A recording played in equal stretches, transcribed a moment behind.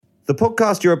The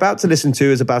podcast you're about to listen to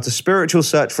is about a spiritual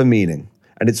search for meaning,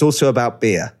 and it's also about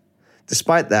beer.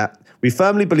 Despite that, we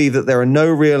firmly believe that there are no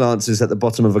real answers at the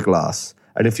bottom of a glass,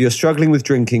 and if you're struggling with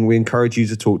drinking, we encourage you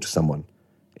to talk to someone.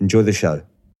 Enjoy the show.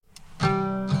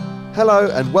 Hello,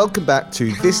 and welcome back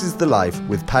to This is the Life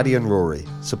with Paddy and Rory,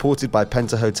 supported by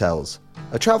Penta Hotels,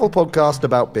 a travel podcast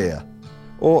about beer.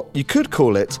 Or you could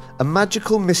call it a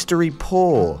magical mystery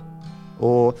pour,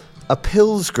 or a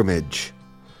pilsgrimage.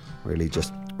 Really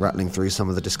just rattling through some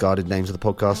of the discarded names of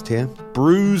the podcast here.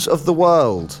 Brews of the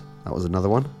World. That was another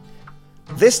one.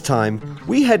 This time,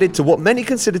 we headed to what many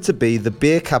consider to be the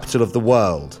beer capital of the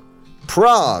world,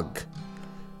 Prague.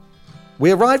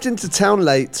 We arrived into town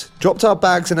late, dropped our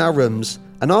bags in our rooms,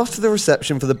 and asked for the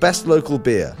reception for the best local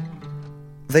beer.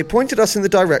 They pointed us in the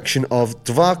direction of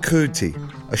Dva Kuti,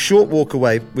 a short walk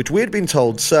away, which we had been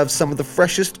told serves some of the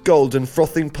freshest golden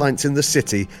frothing pints in the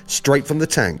city, straight from the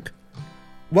tank.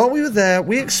 While we were there,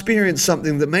 we experienced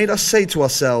something that made us say to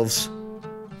ourselves,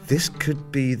 this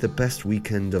could be the best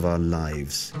weekend of our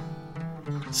lives.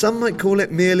 Some might call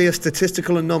it merely a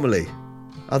statistical anomaly.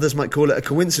 Others might call it a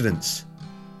coincidence.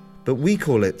 But we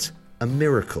call it a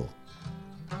miracle.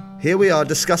 Here we are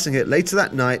discussing it later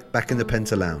that night back in the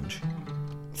Penta Lounge.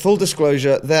 Full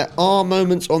disclosure, there are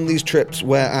moments on these trips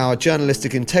where our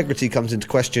journalistic integrity comes into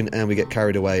question and we get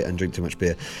carried away and drink too much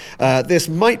beer. This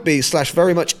might be, /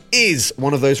 very much is,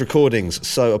 one of those recordings,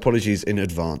 so apologies in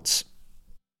advance.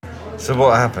 So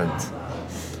what happened?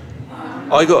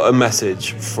 I got a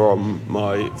message from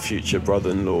my future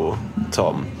brother-in-law,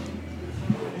 Tom.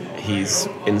 He's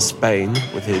in Spain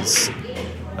with his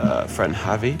friend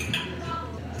Javi.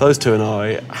 Those two and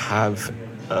I have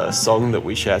a song that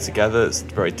we share together. It's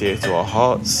very dear to our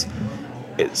hearts.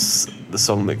 It's the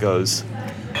song that goes,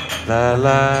 la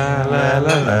la la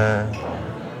la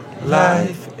la,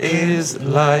 life is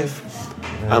life.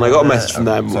 And I got a message from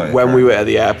them when we were at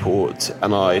the airport,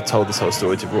 and I told this whole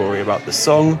story to Rory about the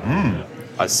song.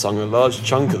 I sung a large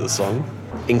chunk of the song,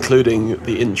 including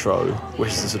the intro,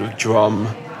 which is a sort of drum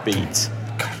beat.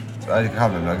 I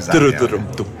can't remember exactly.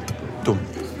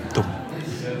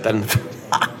 Then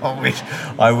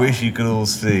I wish you could all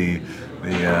see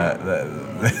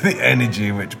the energy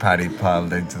in which Paddy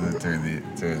piled into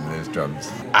doing those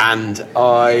drums. And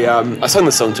I sung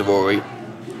the song to Rory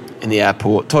in the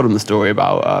airport, told him the story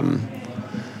about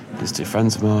these two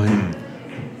friends of mine.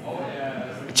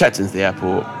 Checked into the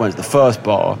airport, went to the first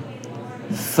bar.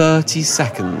 30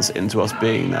 seconds into us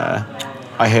being there,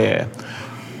 I hear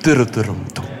I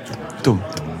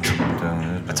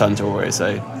turn to Rory and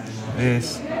say,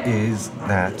 this is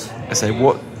that. I say,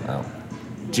 what? Oh.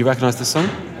 Do you recognise this song?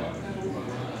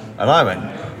 And I went,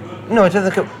 no, I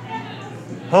don't think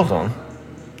hold on.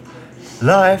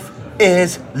 Life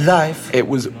is life. It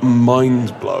was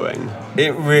mind-blowing.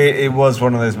 It was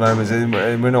one of those moments, and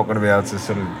we're not going to be able to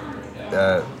sort of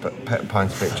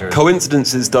paint a picture.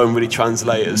 Coincidences don't really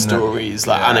translate as stories,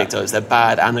 like anecdotes. They're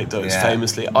bad anecdotes,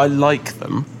 famously. I like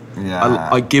them. Yeah.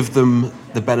 I give them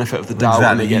the benefit of the doubt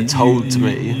when they get told to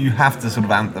me. You have to sort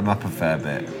of amp them up a fair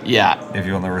bit. Yeah. If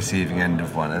you're on the receiving end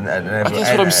of one. And that's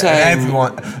what I'm saying.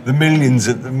 Everyone, the millions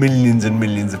and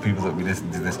millions of people that we listen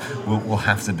to this will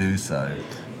have to do so.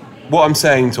 What I'm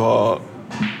saying to our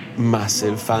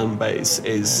massive fan base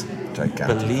is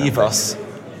believe us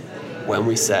when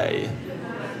we say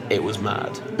it was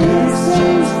mad.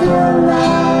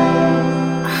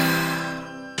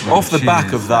 Off the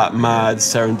back of that mad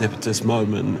serendipitous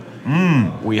moment,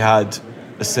 we had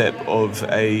a sip of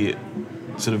a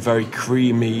sort of very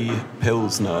creamy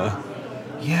Pilsner.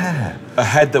 Yeah. A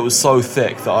head that was so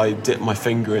thick that I dipped my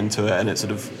finger into it and it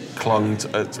sort of clung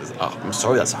to... I'm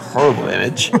sorry, that's a horrible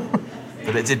image.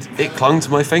 But it clung to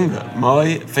my finger.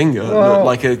 My finger looked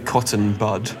like a cotton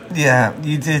bud. Yeah,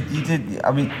 you did.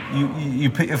 I mean, you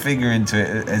put your finger into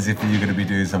it as if you're going to be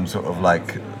doing some sort of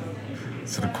like...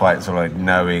 sort of quite sort of like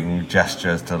knowing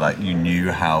gestures to like you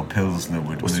knew how Pilsner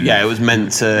would move. Yeah, it was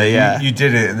meant to. You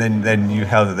did it, and then you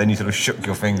held it. Then you sort of shook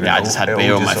your finger. Yeah, I just had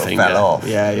beer on my finger. Fell off.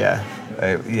 Yeah.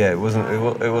 It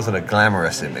wasn't a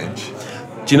glamorous image.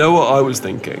 Do you know what I was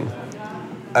thinking?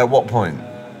 At what point?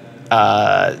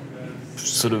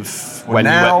 Sort of when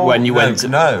you went.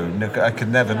 No, I could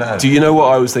never know. Do you know what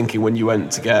I was thinking when I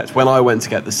went to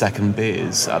get the second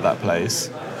beers at that place?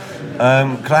 Can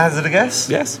I hazard a guess?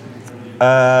 Yes.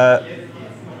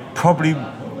 Probably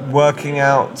working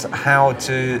out how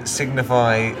to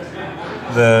signify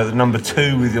the number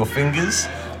 2 with your fingers,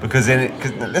 because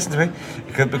listen to me,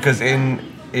 because in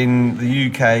the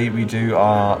UK we do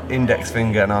our index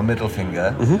finger and our middle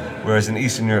finger, whereas in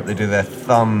Eastern Europe they do their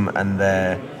thumb and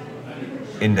their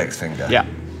index finger. Yeah.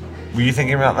 Were you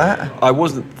thinking about that? I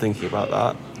wasn't thinking about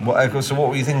that. So what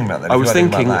were you thinking about then? I was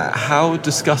thinking, how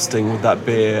disgusting would that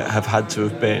beer have had to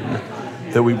have been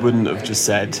that we wouldn't have just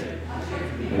said,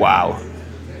 wow,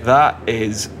 that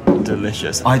is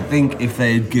delicious. I think if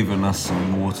they had given us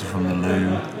some water from the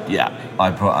loo, yeah,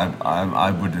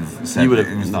 I would have said it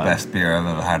was the best beer I've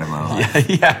ever had in my life.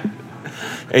 Yeah.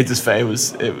 It just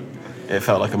it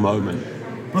felt like a moment.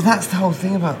 Well, that's the whole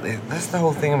thing about this. That's the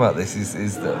whole thing about this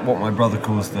is that what my brother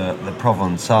calls the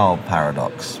Provençal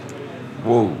paradox.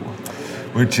 Whoa.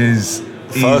 Which is...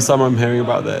 First time I'm hearing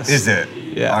about this. Is it?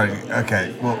 Yeah.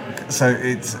 Okay. Well, so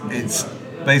it's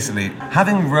basically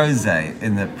having rosé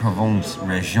in the Provence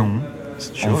region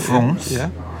in France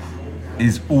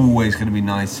is always going to be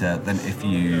nicer than if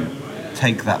you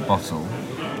take that bottle,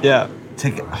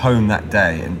 take it home that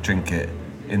day and drink it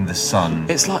in the sun.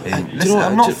 It's like...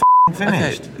 I'm not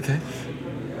finished. Okay.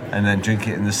 And then drink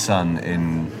it in the sun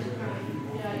in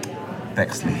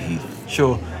Bexley Heath.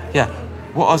 Sure. Yeah.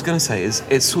 What I was going to say is,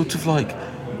 it's sort of like,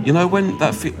 you know, when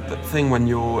that thing when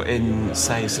you're in,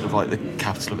 say, sort of like the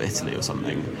capital of Italy or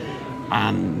something,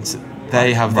 and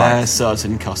they have their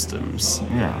certain customs.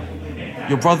 Yeah.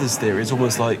 Your brother's theory is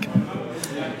almost like...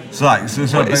 So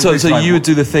you would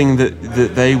do the thing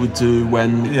that they would do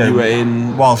when you were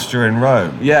in... Whilst you're in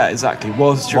Rome. Yeah, exactly.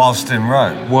 Whilst in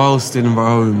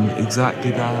Rome,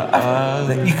 exactly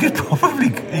that. You could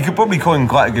probably coin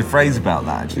quite a good phrase about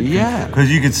that, actually. Yeah. Because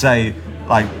you could say,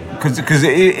 like... Because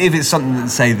if it's something that,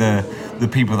 say, the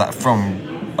people that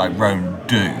from, like, Rome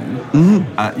do,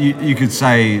 you could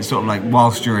say, sort of like,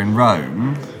 whilst you're in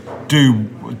Rome, do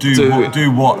what the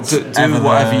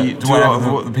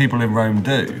people in Rome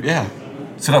do. Yeah.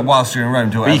 So like whilst you're in Rome,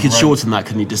 do whatever. But you could shorten that,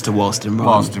 couldn't you, just to whilst in Rome?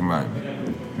 Whilst in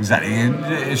Rome. Exactly.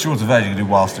 A shorter version you could do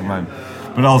whilst in Rome.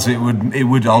 But also it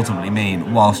would ultimately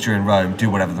mean whilst you're in Rome, do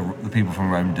whatever the people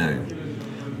from Rome do.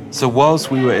 So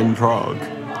whilst we were in Prague,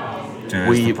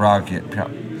 Prague.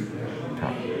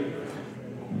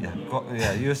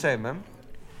 Yeah, you were saying, man.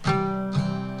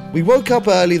 We woke up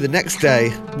early the next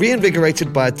day,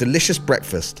 reinvigorated by a delicious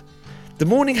breakfast. The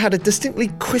morning had a distinctly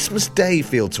Christmas Day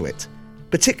feel to it,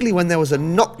 particularly when there was a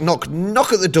knock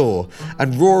at the door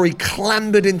and Rory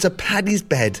clambered into Paddy's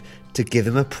bed to give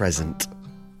him a present.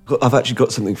 I've actually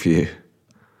got something for you.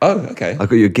 Oh, okay. I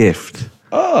got you a gift.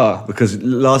 Oh. Because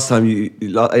last time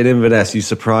in Inverness you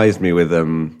surprised me with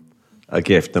a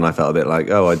gift, and I felt a bit like,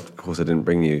 of course I didn't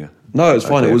bring you. No, it's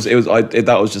fine. Gift.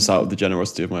 That was just out of the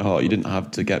generosity of my heart. You didn't have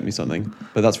to get me something,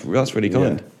 but that's really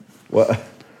kind. Yeah. What?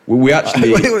 We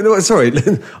actually... sorry.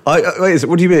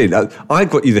 What do you mean? I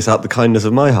got you this out of the kindness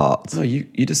of my heart. No, you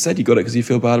just said you got it because you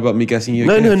feel bad about me guessing you a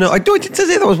gift. No. I didn't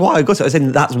say that was why I got it. I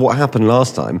said that's what happened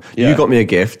last time. Yeah. You got me a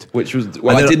gift. Which was...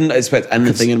 Well, I didn't expect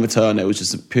anything in return. It was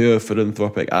just a pure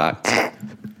philanthropic act.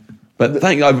 But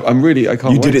I can't wait.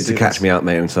 You did it to catch me out,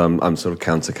 mate, and so I'm sort of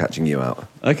counter-catching you out.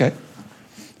 Okay.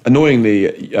 Annoyingly,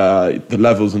 the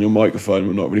levels on your microphone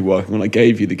were not really working when I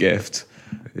gave you the gift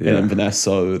in Inverness,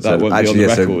 so that won't be on the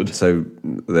record. So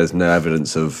there's no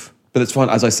evidence of... But it's fine.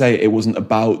 As I say, it wasn't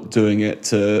about doing it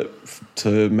to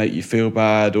make you feel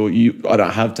bad, or I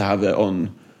don't have to have it on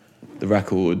the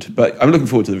record. But I'm looking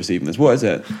forward to receiving this. What is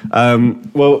it?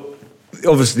 Well,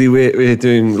 obviously we're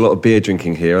doing a lot of beer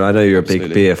drinking here, and I know you're a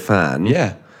big beer fan.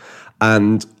 Yeah.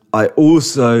 And I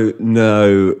also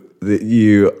know that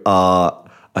you are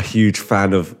a huge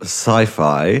fan of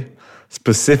sci-fi,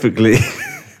 specifically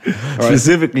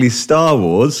Star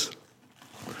Wars.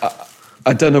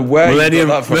 I don't know where you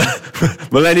got that from.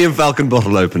 Millennium Falcon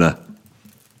bottle opener.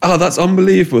 Oh, that's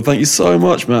unbelievable. Thank you so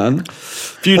much, man.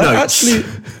 Few notes. Actually,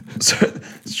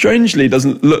 strangely,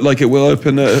 doesn't look like it will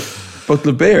open a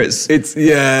bottle of beer. It's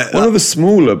one of the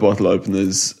smaller bottle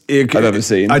openers I've ever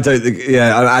seen. I don't think,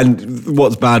 and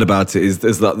what's bad about it is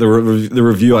that the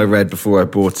review I read before I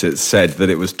bought it said that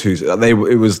it was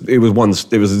it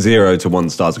was 0 to 1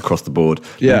 stars across the board.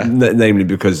 Yeah, namely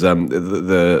because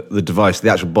the device, the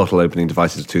actual bottle opening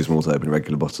device, is too small to open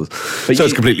regular bottles,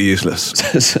 it's completely useless.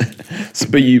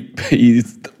 but you,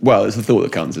 well, it's the thought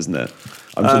that counts, isn't it?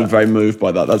 I'm sort of very moved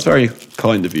by that. That's very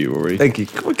kind of you, Rory. Thank you.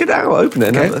 Come on, get out, open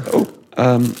it. Okay.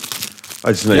 I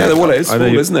just know. Yeah, the wallet is small,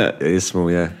 isn't it? It is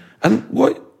small, yeah. And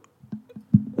what?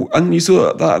 And you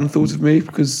saw that and thought of me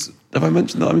because have I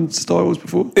mentioned that I'm in Star Wars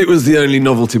before? It was the only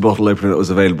novelty bottle opener that was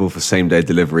available for same day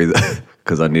delivery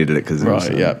because I needed it. I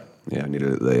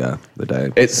needed it the day.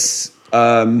 It's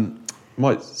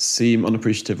might seem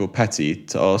unappreciative or petty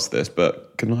to ask this,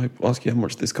 but can I ask you how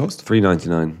much this cost?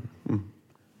 $3.99.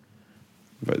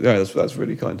 But yeah, that's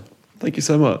really kind. Thank you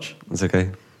so much. That's okay.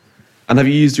 And have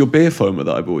you used your beer foamer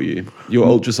that I bought you? Your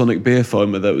ultrasonic beer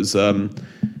foamer that was,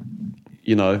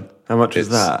 How much is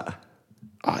that?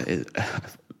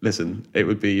 Listen, it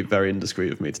would be very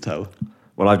indiscreet of me to tell.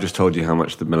 Well, I've just told you how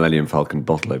much the Millennium Falcon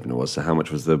bottle opener was, so how much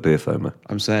was the beer foamer?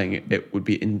 I'm saying it would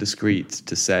be indiscreet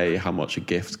to say how much a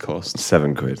gift costs.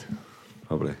 £7,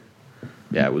 probably.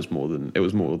 Yeah, it was more than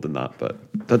that, but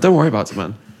don't worry about it,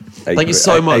 man. Thank you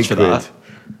so £8 much for that.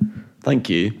 Thank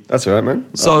you. That's all right, man.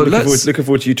 So looking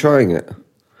forward to you trying it.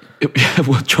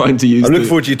 We're trying to use. I'm looking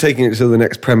forward to you taking it to the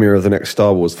next premiere of the next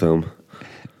Star Wars film.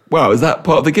 Wow, is that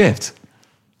part of the gift?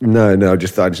 No, I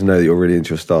just know that you're really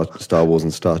into Star Wars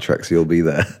and Star Trek, so you'll be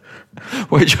there.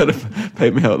 Why are you trying to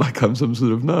paint me out like I'm some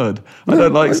sort of nerd? I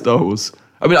don't like Star Wars.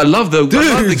 I mean, I love the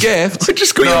gift. I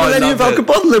just got you a Millennium Falcon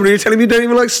bottle opener. You're telling me you don't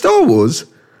even like Star Wars?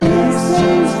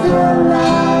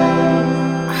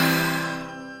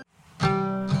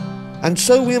 And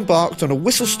so we embarked on a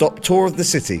whistle-stop tour of the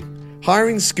city,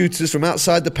 hiring scooters from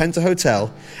outside the Penta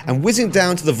Hotel and whizzing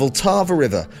down to the Vltava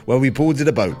River, where we boarded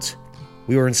a boat.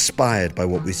 We were inspired by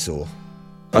what we saw.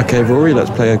 Okay, Rory,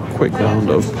 let's play a quick round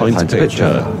of Pint to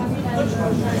Picture.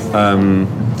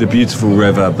 The beautiful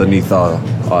river beneath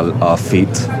our feet.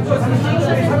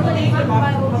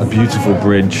 A beautiful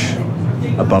bridge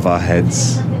above our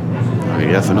heads.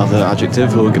 Okay, yeah, for another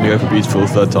adjective, we're going to go for beautiful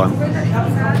third time.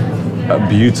 A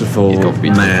beautiful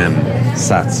man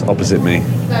sat opposite me.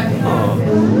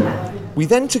 We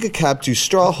then took a cab to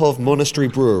Strahov Monastery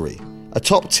Brewery, a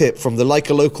top tip from the Like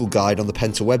a Local guide on the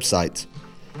Penta website.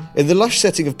 In the lush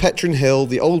setting of Petrin Hill,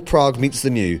 the old Prague meets the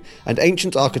new, and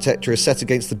ancient architecture is set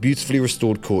against the beautifully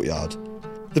restored courtyard.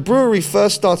 The brewery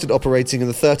first started operating in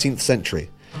the 13th century,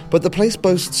 but the place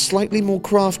boasts slightly more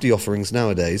crafty offerings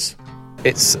nowadays.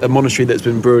 It's a monastery that's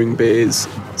been brewing beers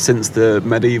since the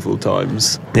medieval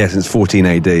times. Yeah, since 14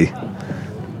 AD.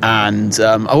 And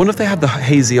I wonder if they had the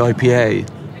hazy IPA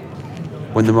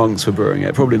when the monks were brewing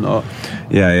it. Probably not.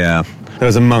 Yeah. There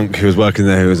was a monk who was working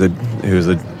there who was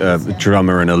a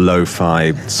drummer in a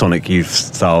lo-fi Sonic Youth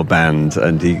style band,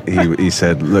 and he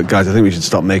said, "Look, guys, I think we should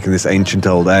stop making this ancient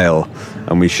old ale,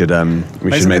 and we should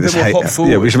make this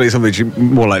we should make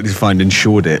something more likely to find in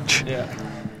Shoreditch." Yeah.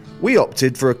 We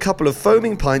opted for a couple of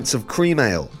foaming pints of cream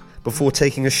ale before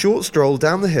taking a short stroll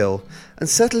down the hill and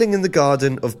settling in the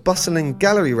garden of bustling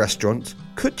gallery restaurant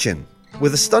Kuchin.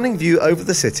 With a stunning view over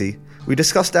the city, we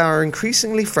discussed our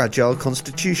increasingly fragile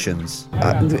constitutions.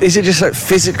 Is it just like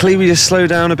physically we just slow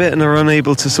down a bit and are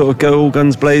unable to sort of go all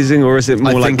guns blazing, or is it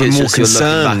more like we're more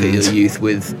concerned? You're looking back at your youth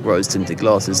with rose-tinted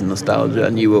glasses and nostalgia,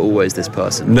 and you were always this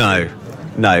person. No.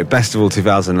 Best of all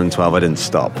 2012, I didn't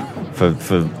stop for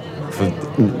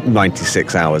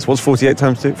 96 hours. What's 48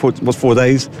 times 2? What's 4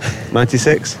 days?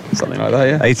 96? Something like that,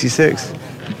 yeah. 86?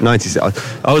 96.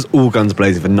 I was all guns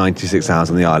blazing for 96 hours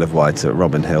on the Isle of Wight at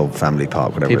Robin Hill Family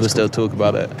Park, whatever People it's still called. talk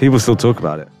about it. People still talk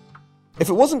about it. If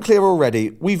it wasn't clear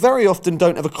already, we very often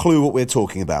don't have a clue what we're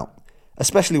talking about,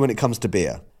 especially when it comes to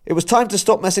beer. It was time to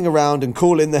stop messing around and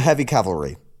call in the heavy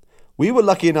cavalry. We were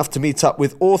lucky enough to meet up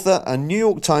with author and New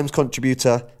York Times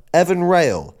contributor Evan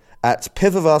Rail at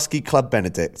Pivovarsky Club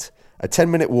Benedict, a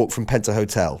 10-minute walk from Penta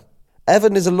Hotel.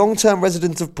 Evan is a long-term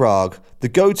resident of Prague, the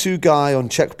go-to guy on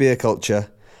Czech beer culture,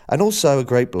 and also a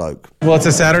great bloke. Well, it's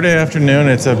a Saturday afternoon.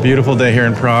 It's a beautiful day here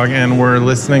in Prague, and we're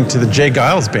listening to the Jay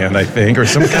Giles Band, I think, or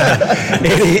some kind of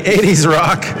 80s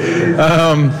rock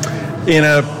in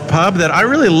a pub that I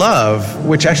really love,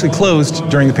 which actually closed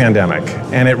during the pandemic,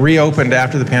 and it reopened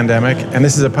after the pandemic. And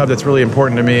this is a pub that's really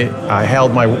important to me. I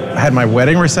had my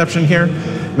wedding reception here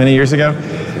many years ago.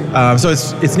 So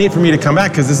it's neat for me to come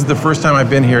back because this is the first time I've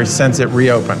been here since it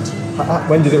reopened.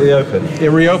 When did it reopen? It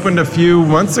reopened a few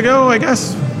months ago, I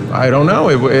guess. I don't know.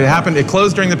 It happened. It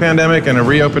closed during the pandemic and it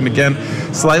reopened again.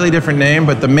 Slightly different name,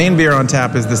 but the main beer on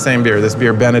tap is the same beer. This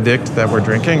beer Benedict that we're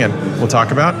drinking and we'll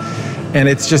talk about. And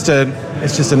it's just a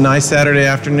nice Saturday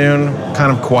afternoon,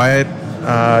 kind of quiet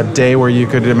day where you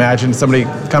could imagine somebody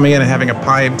coming in and having a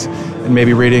pint and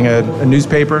maybe reading a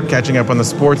newspaper, catching up on the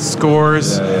sports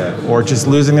scores, or just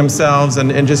losing themselves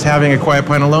and just having a quiet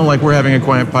pint alone, like we're having a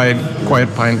quiet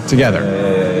pint together.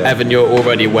 Evan, you're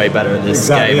already way better at this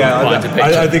game. Yeah,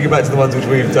 I think back to the ones which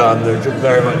we've done. They're just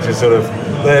very much just sort of,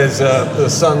 there's the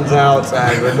sun's out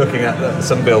and we're looking at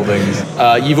some buildings.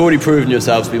 You've already proven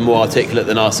yourselves to be more articulate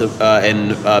than us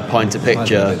in Pint to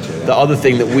Picture. The other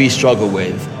thing that we struggle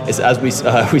with is, as we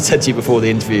said to you before the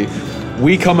interview,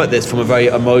 we come at this from a very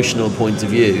emotional point of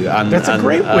view. And that's a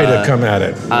great way to come at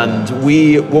it. And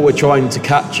what we're trying to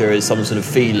capture is some sort of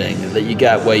feeling that you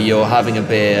get where you're having a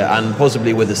beer and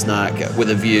possibly with a snack,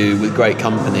 with a view, with great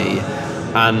company.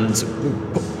 And,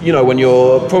 you know, when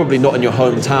you're probably not in your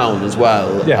hometown as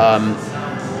well. Yeah.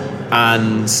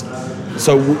 And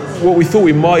so what we thought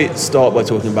we might start by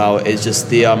talking about is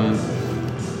just the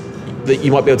that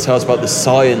you might be able to tell us about the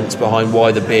science behind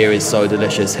why the beer is so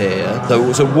delicious here.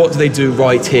 So what do they do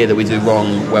right here that we do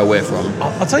wrong where we're from?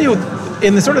 I'll tell you,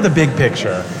 in the sort of the big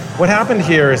picture, what happened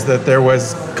here is that there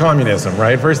was communism,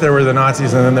 right? First there were the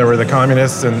Nazis and then there were the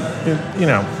communists, and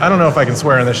I don't know if I can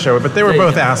swear on this show, but they were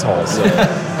both assholes.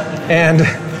 And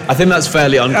I think that's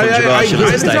fairly uncontroversial.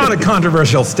 It's not a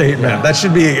controversial statement. Yeah. That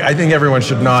should be, I think everyone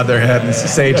should nod their head and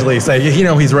sagely say,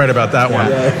 he's right about that one.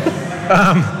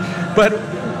 Yeah. But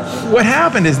what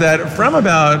happened is that from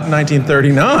about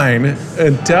 1939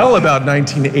 until about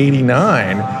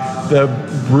 1989, the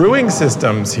brewing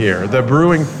systems here, the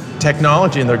brewing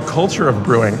technology and the culture of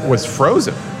brewing was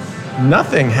frozen.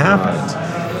 Nothing happened.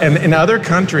 And in other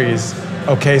countries,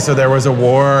 okay, so there was a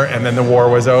war, and then the war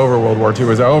was over, World War II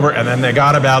was over, and then they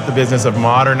got about the business of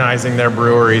modernizing their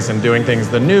breweries and doing things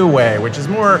the new way, which is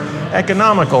more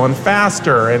economical and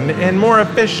faster and more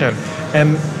efficient.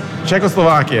 And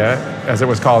Czechoslovakia, as it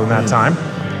was called in that time,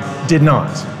 did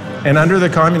not. And under the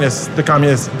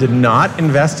communists did not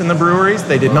invest in the breweries.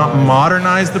 They did not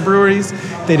modernize the breweries.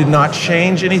 They did not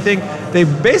change anything. They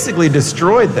basically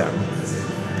destroyed them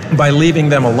by leaving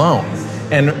them alone.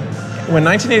 And when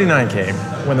 1989 came,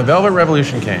 when the Velvet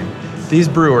Revolution came, these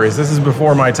breweries, this is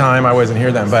before my time, I wasn't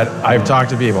here then, but I've talked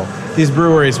to people, these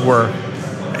breweries were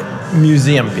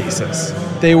museum pieces.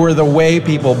 They were the way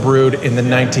people brewed in the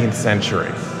 19th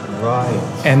century. Right.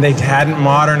 And they hadn't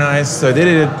modernized, so they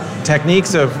did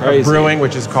techniques of brewing,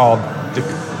 which is called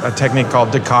a technique called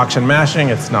decoction mashing.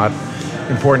 It's not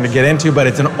important to get into, but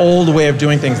it's an old way of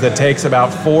doing things that takes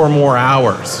about 4 more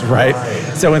hours, right?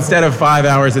 So instead of 5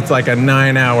 hours, it's like a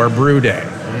 9-hour brew day.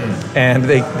 And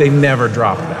they never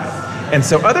dropped that. And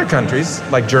so other countries,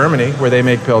 like Germany, where they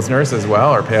make Pilsners as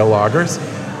well, or pale lagers,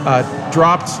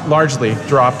 largely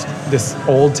dropped this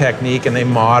old technique, and they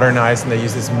modernized, and they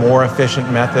use this more efficient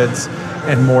methods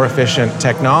and more efficient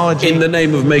technology. In the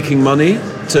name of making money?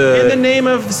 In the name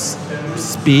of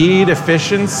speed,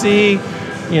 efficiency,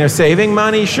 saving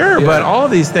money, sure, but all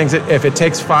of these things, if it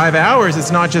takes 5 hours,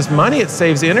 it's not just money, it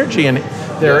saves energy, and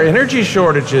there are energy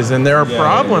shortages, and there are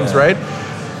problems, right?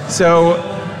 So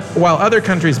while other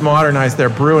countries modernized their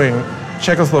brewing,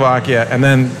 Czechoslovakia, and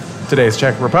then today's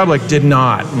Czech Republic, did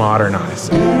not modernize.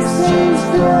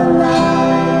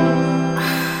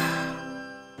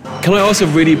 Can I ask a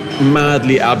really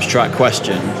madly abstract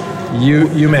question?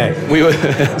 You may. We were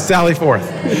Sally forth.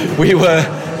 We were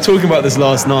talking about this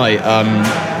last night.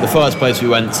 The first place we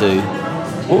went to,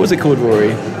 what was it called,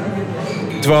 Rory?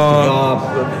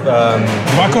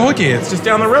 Dvakohoki, it's just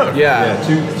down the road. Yeah.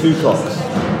 Two cocks.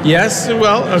 Yes,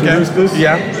 well, okay. roosters?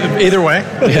 Yeah, either way.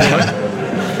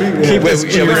 Keep this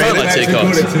we felt like two cocks.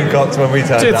 Called it 2 cocks when we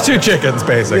turned It's 2 chickens,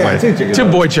 basically. Yeah, 2 chickens. 2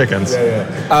 boy chickens.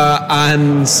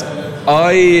 And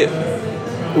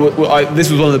this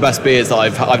was one of the best beers that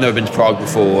I've never been to Prague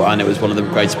before, and it was one of the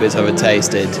greatest beers I've ever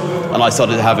tasted. And I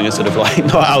started having a sort of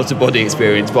not out of body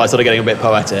experience, but I started getting a bit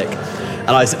poetic.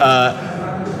 And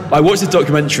I watched this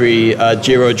documentary,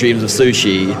 Jiro Dreams of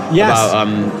Sushi, about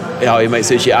how he makes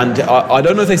sushi. And I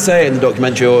don't know if they say it in the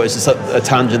documentary or it's just a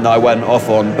tangent that I went off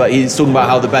on, but he's talking about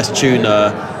how the best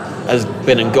tuna has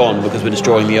been and gone because we're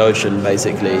destroying the ocean,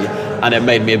 basically. And it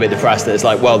made me a bit depressed that it's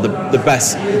like, well, the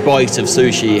best bite of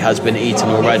sushi has been eaten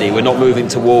already. We're not moving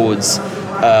towards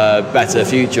a better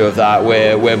future of that.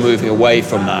 We're moving away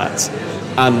from that.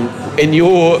 And in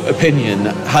your opinion,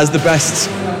 has the best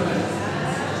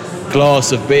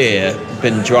glass of beer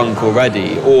been drunk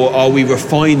already, or are we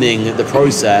refining the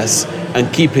process and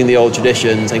keeping the old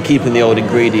traditions and keeping the old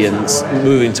ingredients,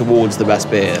 moving towards the best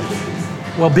beer?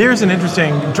 Well, beer is an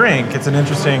interesting drink. It's an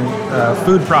interesting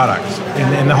food product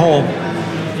in the whole,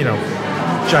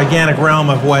 gigantic realm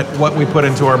of what we put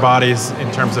into our bodies in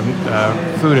terms of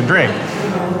food and drink.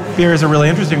 Beer is a really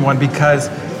interesting one because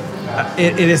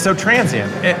it is so transient.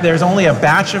 There's only a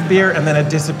batch of beer and then it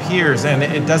disappears and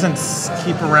it doesn't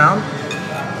keep around.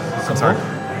 I'm sorry?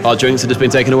 Our drinks have just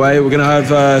been taken away. We're going to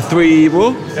have 3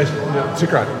 more.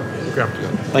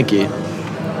 Thank you.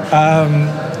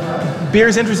 Beer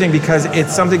is interesting because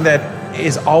it's something that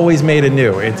is always made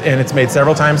anew. It's made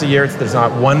several times a year. There's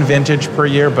not one vintage per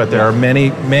year, but there are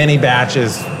many, many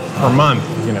batches per month,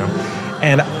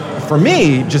 And for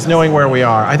me, just knowing where we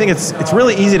are, I think it's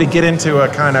really easy to get into a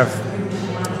kind of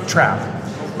trap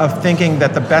of thinking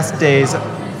that the best days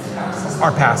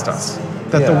are past us,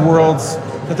 that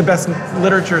the best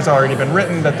literature has already been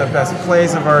written, that the best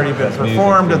plays have already been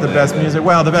performed, that the best music,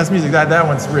 the best music, that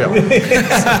one's real.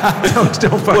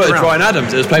 don't fuck around. It's Bryan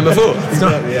Adams, it was played before.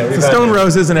 It's Stone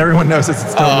Roses, and everyone knows it's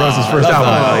Stone Roses' first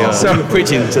album. So you're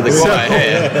preaching to the choir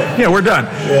here. Yeah, we're done.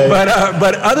 Yeah.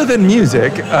 But other than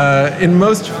music, in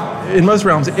most in most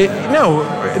realms, no,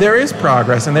 there is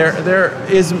progress and there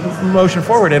is motion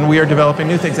forward, and we are developing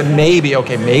new things. And maybe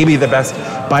the best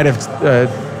bite of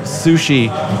sushi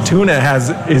tuna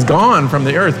is gone from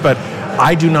the earth, but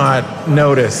I do not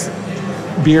notice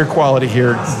beer quality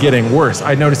here getting worse.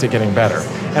 I notice it getting better.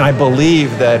 And I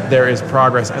believe that there is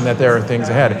progress and that there are things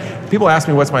ahead. People ask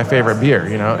me what's my favorite beer,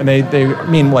 and they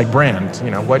mean like brand,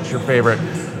 what's your favorite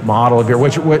model of beer?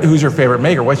 Who's your favorite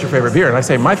maker? What's your favorite beer? And I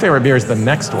say, my favorite beer is the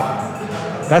next one.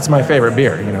 That's my favorite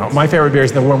beer, My favorite beer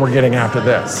is the one we're getting after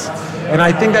this. And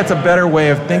I think that's a better way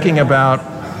of thinking about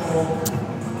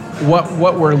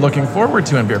what we're looking forward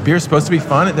to in beer. Beer's supposed to be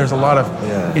fun. There's a lot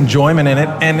of enjoyment in it.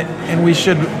 And we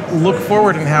should look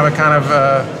forward and have a kind of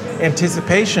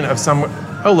anticipation of some...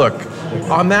 Oh, look,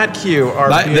 on that cue,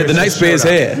 the next beer is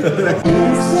here.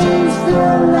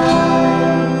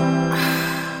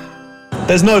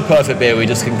 There's no perfect beer, we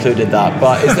just concluded that,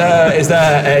 but is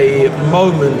there a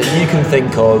moment that you can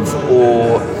think of,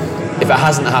 or if it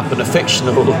hasn't happened, a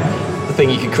fictional thing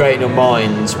you could create in your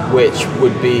mind, which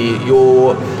would be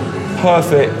your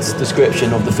perfect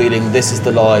description of the feeling, this is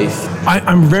the life?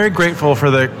 I'm very grateful for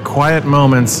the quiet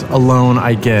moments alone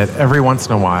I get every once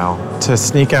in a while to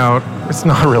sneak out. It's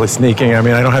not really sneaking. I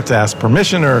mean, I don't have to ask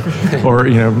permission or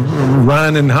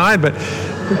run and hide, but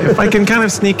if I can kind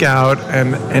of sneak out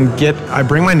and I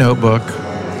bring my notebook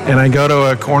and I go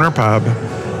to a corner pub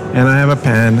and I have a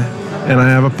pen and I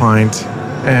have a pint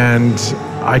and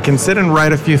I can sit and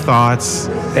write a few thoughts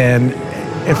and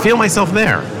feel myself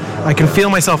there. I can feel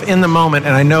myself in the moment,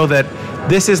 and I know that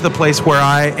this is the place where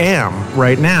I am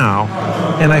right now,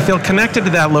 and I feel connected to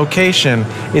that location.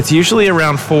 It's usually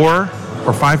around 4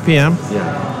 or 5 p.m.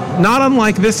 Yeah. Not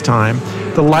unlike this time.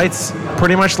 The light's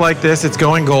pretty much like this. It's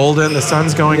going golden. The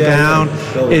sun's going down.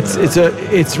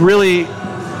 It's really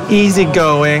easy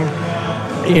going.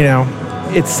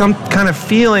 It's some kind of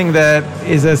feeling that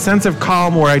is a sense of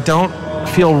calm where I don't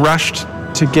feel rushed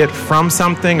to get from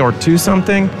something or to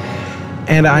something.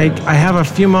 And I have a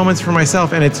few moments for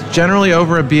myself, and it's generally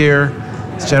over a beer.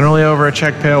 It's generally over a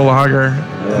Czech pale lager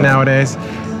nowadays.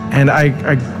 And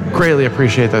I greatly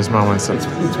appreciate those moments.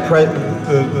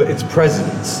 It's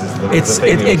presence.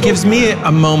 It gives me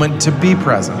a moment to be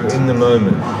present. You're in the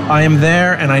moment. I am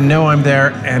there, and I know I'm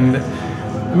there, and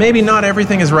maybe not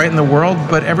everything is right in the world,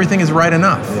 but everything is right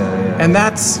enough. And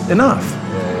that's enough.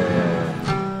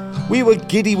 We were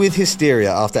giddy with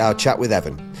hysteria after our chat with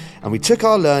Evan, and we took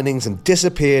our learnings and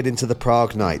disappeared into the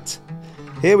Prague night.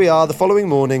 Here we are the following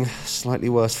morning, slightly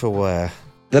worse for wear.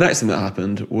 The next thing that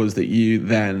happened was that you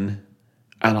then,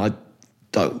 and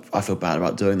I feel bad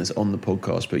about doing this on the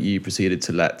podcast, but you proceeded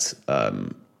to let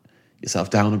yourself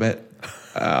down a bit,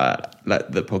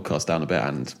 let the podcast down a bit,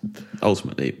 and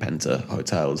ultimately Penta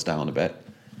Hotels down a bit.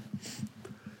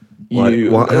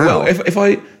 Well, if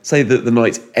I say that the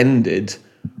night ended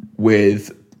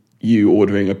with you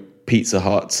ordering a Pizza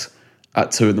Hut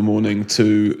at 2 a.m.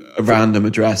 to a random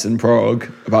address in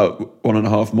Prague, about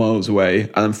 1.5 miles away,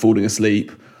 and then falling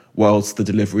asleep whilst the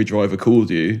delivery driver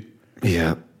called you,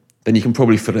 then you can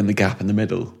probably fill in the gap in the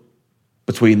middle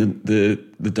between the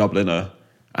Dubliner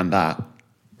and that.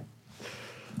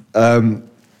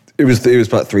 It was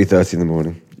about 3:30 in the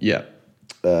morning. Yeah.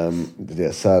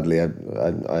 Sadly,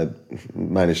 I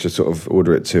managed to sort of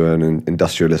order it to an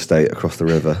industrial estate across the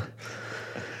river.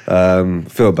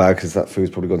 Feel bad because that food's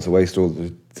probably gone to waste. Or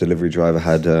the delivery driver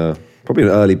had probably an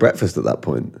early breakfast at that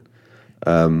point.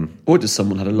 Or just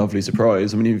someone had a lovely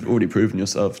surprise. I mean, you've already proven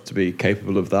yourself to be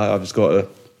capable of that. I've just got a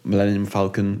Millennium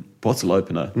Falcon bottle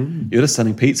opener. You're just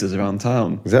sending pizzas around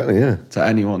town. Exactly, yeah. To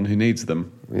anyone who needs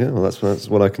them. Yeah, well, that's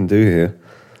what I can do here.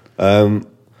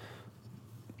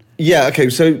 Yeah, okay,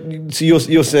 so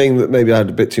you're saying that maybe I had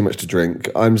a bit too much to drink.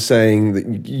 I'm saying that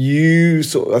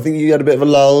I think you had a bit of a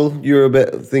lull. You were a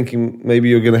bit thinking maybe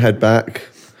you're going to head back.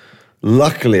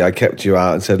 Luckily, I kept you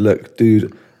out and said, look,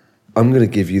 dude, I'm going to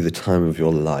give you the time of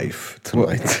your life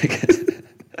tonight. I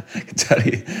can tell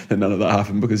you that none of that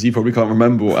happened because you probably can't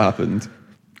remember what happened.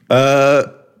 I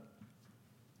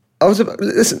was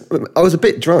a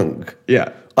bit drunk.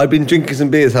 Yeah. I'd been drinking some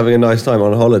beers, having a nice time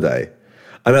on holiday.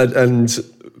 And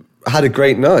had a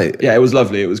great night. Yeah, it was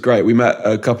lovely. It was great. We met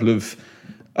a couple of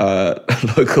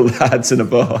local lads in a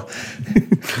bar.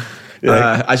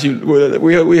 Actually,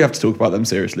 we have to talk about them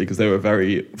seriously because they were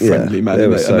very friendly men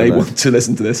and they wanted to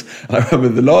listen to this. And I remember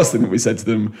the last thing that we said to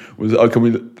them was,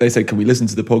 they said, can we listen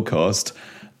to the podcast?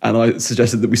 And I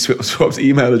suggested that we swapped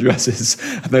email addresses,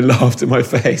 and they laughed in my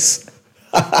face.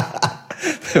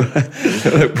 They were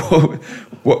like,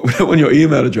 what? We don't want your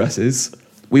email addresses.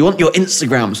 We want your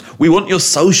Instagrams. We want your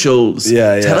socials.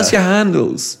 Tell us your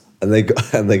handles. And they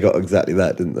got exactly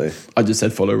that, didn't they? I just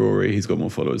said follow Rory. He's got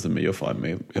more followers than me. You'll find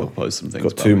me. He'll post some things.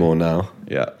 Got about 2 me. more now.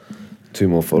 Yeah. 2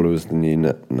 more followers than you.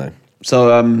 No.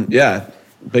 So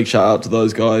big shout out to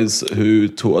those guys who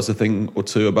taught us a thing or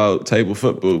two about table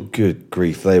football. Good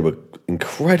grief, they were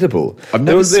incredible. I've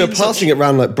They never were passing it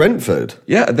around like Brentford.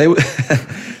 Yeah, they were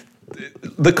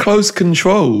the close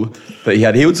control that he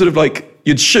had. He would sort of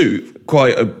you'd shoot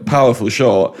quite a powerful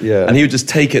shot, and he would just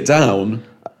take it down.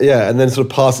 Yeah, and then sort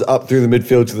of pass it up through the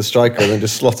midfield to the striker and then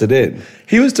just slot it in.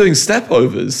 He was doing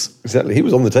step-overs. Exactly. He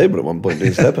was on the table at one point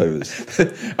doing step-overs.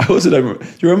 I also don't remember.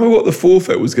 Do you remember what the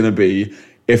forfeit was going to be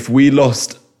if we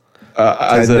lost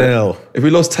 10-0? If we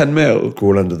lost 10-0?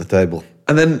 Crawl under the table.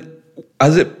 And then,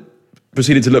 as it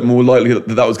proceeded to look more likely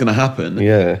that was going to happen,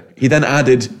 he then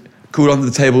added crawl under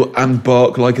the table and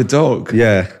bark like a dog.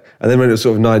 Yeah. And then when it was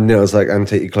sort of 9-0, I was like, and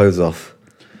take your clothes off.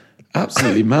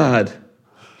 Absolutely mad.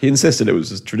 He insisted it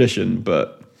was a tradition,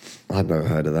 but I'd never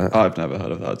heard of that. I've never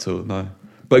heard of that at all. No,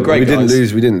 but great. We guys.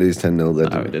 didn't lose 10-0 there.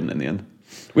 No, we didn't in the end.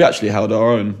 We actually held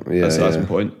our own at a certain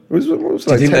point. It was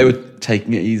Do you think they were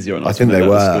taking it easier on us? I think they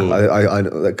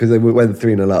were. Because they went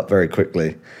 3-0 up very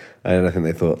quickly, and I think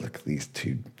they thought, look, these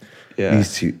two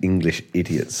English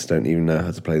idiots don't even know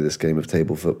how to play this game of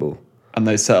table football. And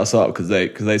they set us up because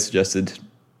they suggested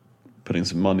putting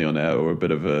some money on it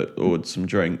or some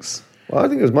drinks. Well, I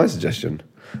think it was my suggestion.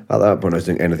 At that point, I was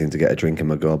doing anything to get a drink in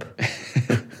my gob.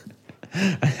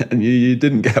 And you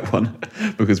didn't get one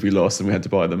because we lost and we had to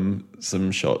buy them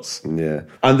some shots. Yeah.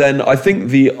 And then I think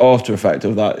the after effect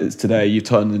of that is today you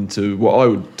turned into what I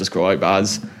would describe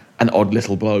as an odd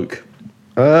little bloke.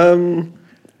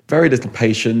 Very little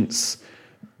patience,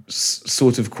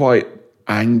 sort of quite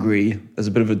angry. There's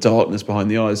a bit of a darkness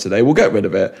behind the eyes today. We'll get rid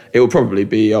of it. It will probably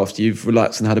be after you've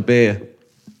relaxed and had a beer.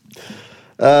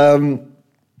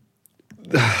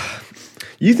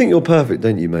 You think you're perfect,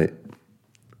 don't you, mate?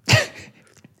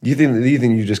 You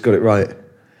think you just got it right,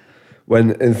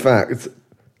 when in fact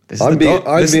I'm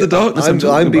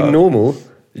being normal.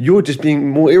 You're just being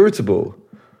more irritable.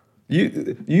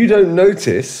 You don't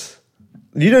notice.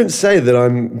 You don't say that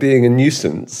I'm being a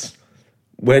nuisance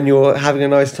when you're having a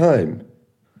nice time.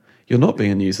 You're not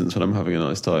being a nuisance when I'm having a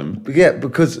nice time. Yeah,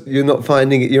 because you're not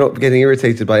getting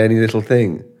irritated by any little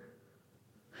thing.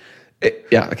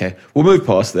 Yeah, okay. We'll move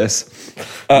past this.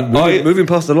 Moving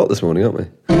past a lot this morning, aren't we?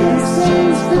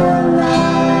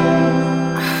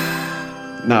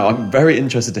 Now, I'm very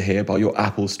interested to hear about your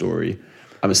Apple story.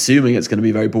 I'm assuming it's going to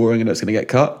be very boring and it's going to get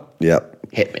cut. Yeah.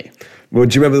 Hit me. Well,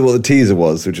 do you remember what the teaser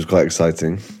was, which was quite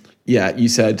exciting? Yeah, you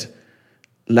said,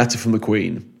 letter from the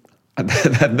Queen. And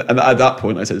at that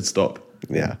point, I said, stop.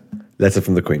 Yeah. Letter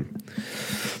from the Queen.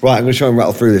 Right, I'm going to try and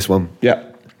rattle through this one. Yeah.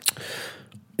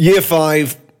 Year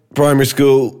 5, primary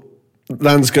school,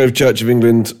 Landsgrove Church of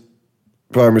England,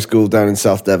 primary school down in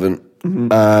South Devon.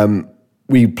 Mm-hmm.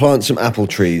 We plant some apple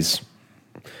trees.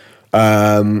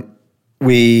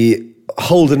 We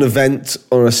hold an event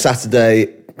on a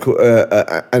Saturday,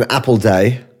 an apple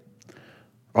day.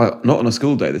 Right, not on a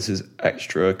school day. This is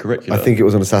extracurricular. I think it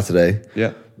was on a Saturday.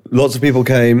 Yeah. Lots of people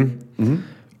came.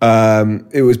 Mm-hmm.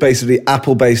 It was basically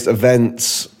apple-based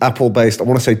events, apple-based, I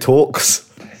want to say talks.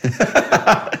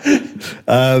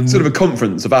 Sort of a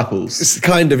conference of apples. It's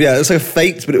kind of, yeah. It was like a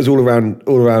fete, but it was all around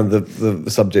the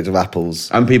subject of apples.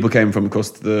 And people came from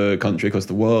across the country, across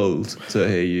the world to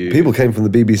hear you. People came from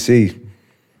the BBC.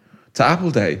 To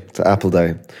Apple Day. To Apple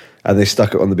Day. And they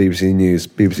stuck it on the BBC News,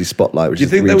 BBC Spotlight, which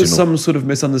is regional. Do you think there was some sort of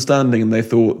misunderstanding and they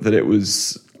thought that it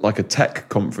was like a tech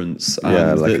conference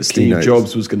and that Steve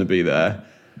Jobs was going to be there?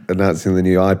 Announcing the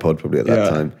new iPod probably at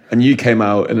that time. And you came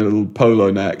out in a little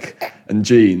polo neck and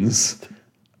jeans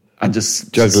and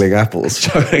just... Juggling apples.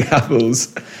 Juggling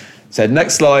apples. Said,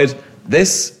 next slide,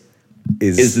 this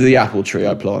is the apple tree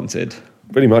I planted.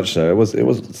 Pretty much so. It was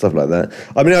stuff like that.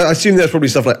 I mean, I assume there's probably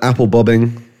stuff like apple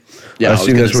bobbing. Yeah, I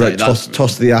assume there's like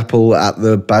toss the apple at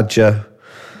the badger.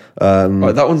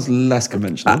 Right, that one's less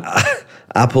conventional.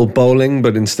 Apple bowling,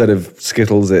 but instead of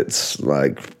Skittles, it's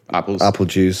like apples, apple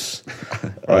juice,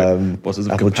 bottles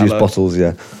of apple Capella. juice bottles.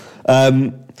 Yeah.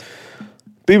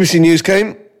 BBC News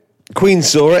came. Queen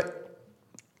saw it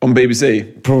on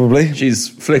BBC. Probably. She's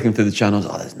flicking through the channels.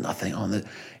 Oh, there's nothing on it.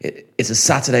 It's a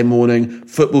Saturday morning.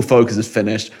 Football Focus is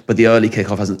finished, but the early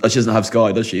kickoff hasn't. She doesn't have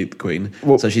Sky, does she, the Queen?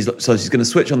 Well, so she's going to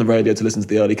switch on the radio to listen to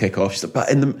the early kickoff. She's like, but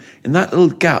in that little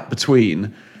gap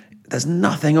between, there's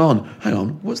nothing on. Hang on,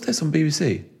 what's this on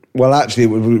BBC? Well, actually, it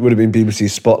would have been BBC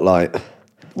Spotlight.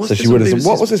 So she would have said,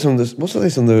 what's this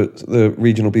on the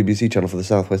regional BBC channel for the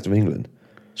southwest of England?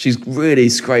 She's really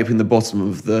scraping the bottom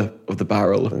of the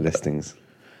barrel. The listings.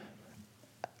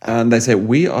 And they say,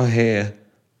 we are here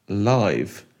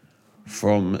live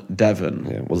from Devon.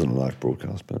 Yeah, it wasn't a live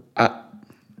broadcast, but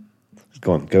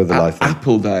go on, go with the live thing.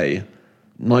 Apple Day,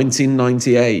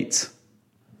 1998.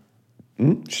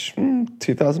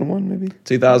 2001, maybe?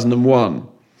 2001.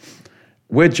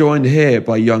 We're joined here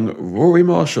by young Rory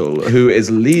Marshall, who is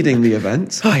leading the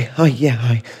event. Hi.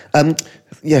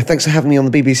 Thanks for having me on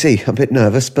the BBC. I'm a bit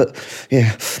nervous, but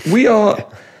yeah. We are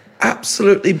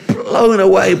absolutely blown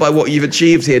away by what you've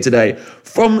achieved here today.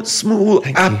 From small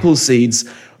apple seeds,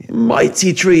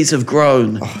 mighty trees have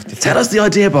grown. Tell us the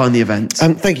idea behind the event.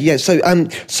 Thank you. Yeah. So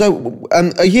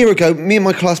a year ago, me and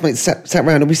my classmates sat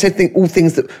around and we said all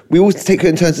things that we always take it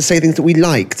in turns to say things that we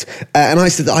liked. And I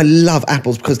said that I love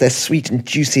apples because they're sweet and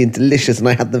juicy and delicious, and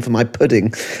I had them for my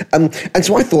pudding. And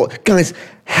so I thought, guys,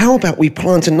 how about we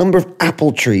plant a number of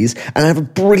apple trees and have a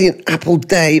brilliant Apple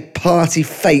Day party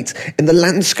fete in the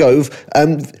Landscove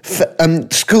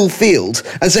school field?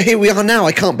 And so here we are now.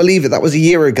 I can't believe it. That was a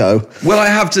year ago. Well, I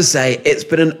have to say, it's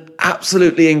been an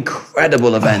absolutely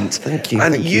incredible event. Thank you.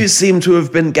 And you seem to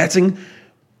have been getting,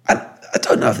 I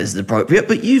don't know if this is appropriate,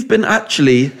 but you've been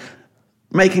actually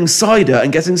making cider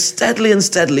and getting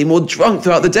steadily more drunk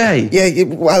throughout the day. Yeah,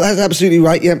 well, that's absolutely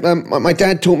right. Yeah, my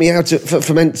dad taught me how to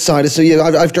ferment cider, so yeah,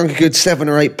 I've drunk a good 7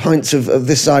 or 8 pints of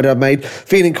this cider I've made.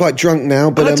 Feeling quite drunk now,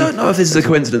 but I don't know if this is a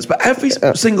coincidence, but every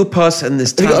single person in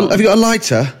this town... Have you got a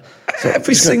lighter?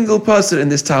 Every single person in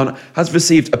this town has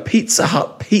received a Pizza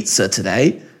Hut pizza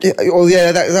today.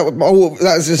 Yeah, that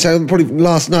was probably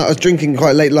last night. I was drinking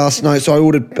quite late last night, so I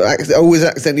always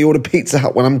accidentally order Pizza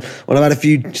Hut when I've had a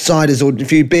few ciders or a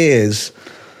few beers.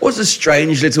 What a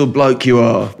strange little bloke you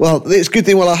are. Well, it's a good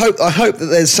thing. Well, I hope that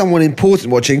there's someone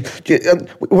important watching.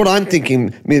 What I'm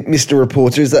thinking, Mr.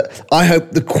 Reporter, is that I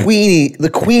hope the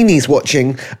Queenie's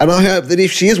watching, and I hope that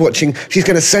if she is watching, she's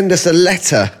going to send us a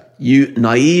letter. You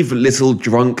naive little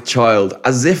drunk child.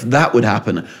 As if that would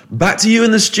happen. Back to you in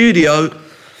the studio.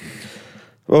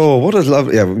 Oh, what a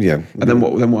lovely... Yeah. And then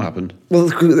what happened? Well,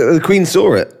 the Queen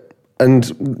saw it.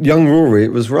 And young Rory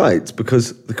was right,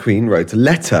 because the Queen wrote a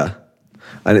letter.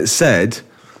 And it said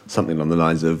something along the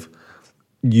lines of,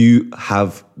 "You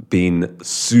have been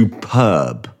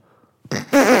superb."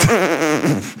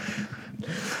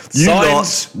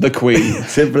 Signs the Queen.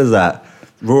 Simple as that.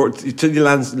 Rory, to the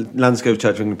Landscove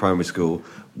Church of England Primary School,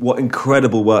 what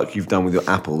incredible work you've done with your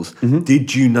apples. Mm-hmm.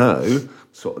 Did you know, this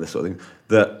sort of thing,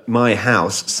 that my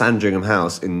house, Sandringham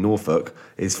House in Norfolk,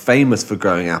 is famous for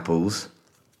growing apples?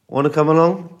 Want to come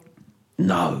along?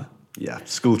 No. Yeah,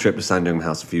 school trip to Sandringham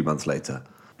House a few months later.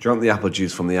 Drunk the apple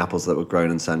juice from the apples that were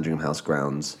grown in Sandringham House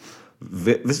grounds.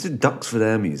 Visited Duxford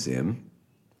Air Museum.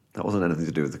 That wasn't anything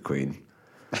to do with the Queen.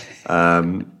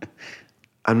 And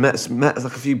met like a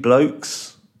few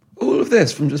blokes. All of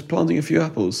this from just planting a few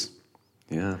apples.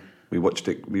 Yeah, we watched.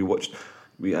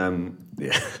 Yeah.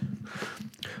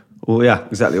 Well, yeah,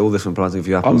 exactly. All this from planting a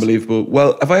few apples. Unbelievable.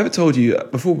 Well, have I ever told you,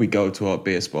 before we go to our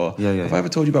beer spa, have I ever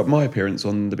told you about my appearance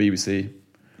on the BBC?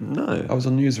 No. I was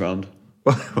on Newsround.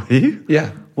 Were you?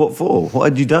 Yeah. What for? What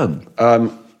had you done?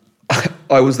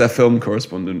 I was their film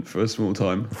correspondent for a small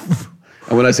time.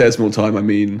 And when I say a small time, I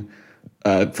mean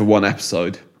for one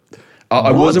episode.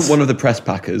 I wasn't one of the press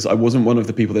packers. I wasn't one of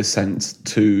the people they sent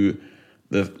to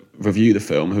review the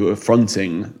film who were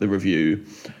fronting the review.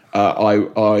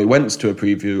 I went to a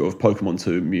preview of Pokemon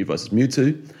 2 Mew vs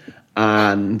Mewtwo,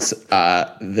 and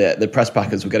the press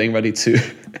packers were getting ready to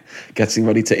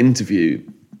interview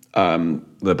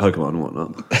the Pokemon and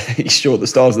whatnot. Sure, the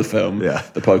stars of the film. Yeah.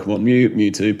 The Pokemon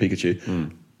Mewtwo, Pikachu,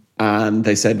 and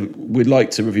they said we'd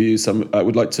like to review some.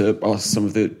 We'd like to ask some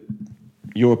of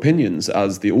your opinions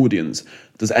as the audience.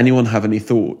 Does anyone have any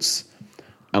thoughts?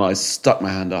 And I stuck my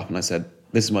hand up and I said,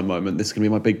 "This is my moment. This is going to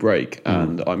be my big break,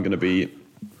 and I'm going to be."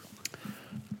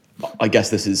 I guess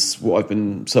this is what I've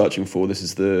been searching for. I'm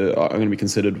going to be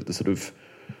considered the sort of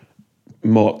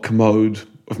Mark Commode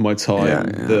of my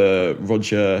time, the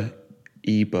Roger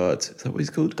Ebert. Is that what he's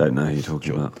called? Don't know who you're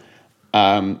talking about.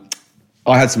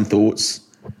 I had some thoughts.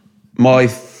 My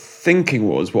thinking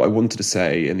was, what I wanted to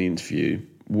say in the interview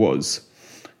was,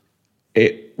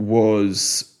 it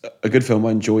was a good film.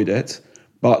 I enjoyed it,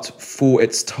 but for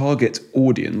its target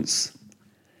audience,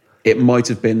 it might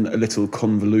have been a little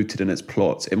convoluted in its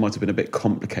plot. It might have been a bit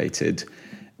complicated.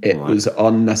 It was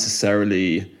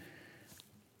unnecessarily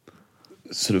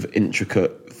sort of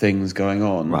intricate things going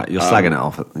on. Right, you're slagging it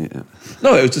off. Yeah.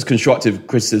 No, it was just constructive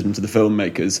criticism to the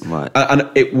filmmakers. Right. And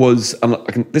it was,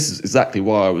 this is exactly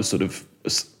why I was sort of a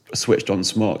switched on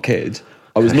smart kid.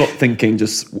 I was not thinking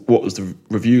just what was the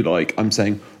review like. I'm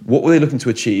saying, what were they looking to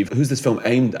achieve? Who's this film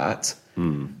aimed at?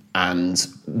 And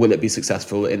will it be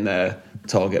successful in their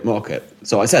target market?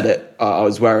 So I said it. I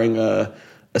was wearing a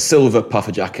a silver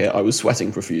puffer jacket. I was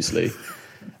sweating profusely.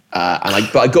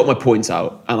 But I got my points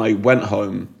out, and I went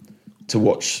home to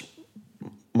watch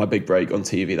my big break on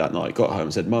TV that night. Got home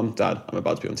and said, Mum, Dad, I'm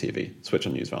about to be on TV. Switch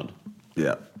on Newsround.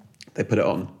 Yeah. They put it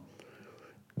on.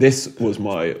 This was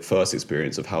my first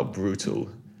experience of how brutal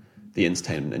the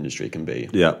entertainment industry can be.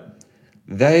 Yeah.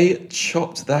 They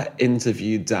chopped that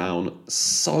interview down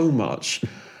so much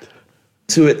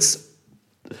to its...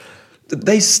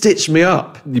 They stitched me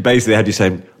up. You basically had you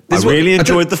saying, I really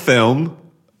enjoyed the film.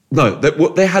 No,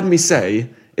 what they had me say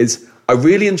is, I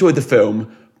really enjoyed the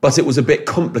film, but it was a bit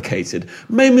complicated.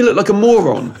 Made me look like a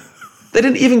moron. They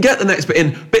didn't even get the next bit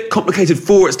in. Bit complicated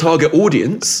for its target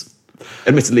audience,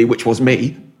 admittedly, which was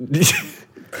me.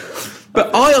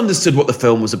 But I understood what the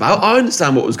film was about. I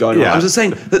understand what was going on. I was just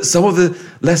saying that some of the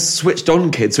less switched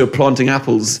on kids who are planting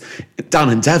apples down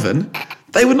in Devon,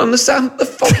 they wouldn't understand the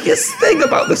funniest thing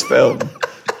about this film.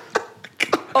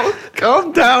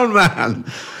 Calm down, man.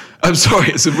 I'm sorry,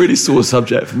 it's a really sore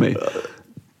subject for me.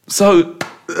 So,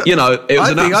 it was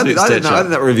an absolute stitch up. I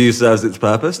think that review serves its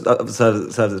purpose.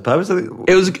 Serves its purpose.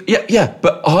 It was,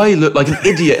 but I looked like an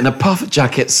idiot in a puffer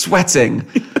jacket, sweating,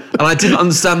 and I didn't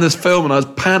understand this film, and I was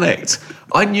panicked.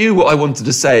 I knew what I wanted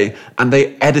to say, and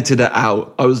they edited it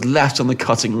out. I was left on the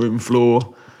cutting room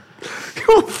floor.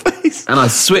 Your face. And I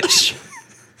switched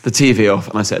the TV off,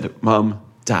 and I said, Mum,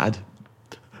 Dad,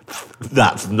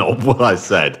 that's not what I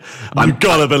said. I'm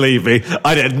gonna believe me.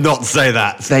 I did not say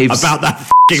that about that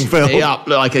f***ing film. Stay up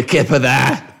like a kipper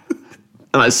there.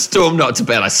 And I stormed out to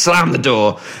bed. I slammed the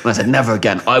door, and I said, never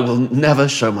again. I will never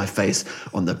show my face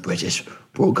on the British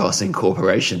Broadcasting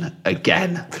Corporation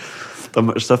again. Done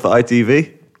much stuff at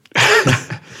ITV?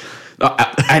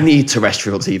 Any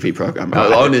terrestrial TV programme.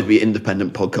 I'll only be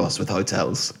independent podcasts with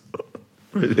hotels.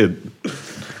 Brilliant.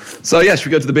 So should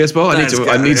we go to the beer spa? I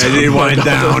need to wind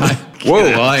down. Whoa,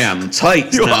 I am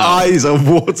tight. Your now. eyes are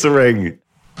watering.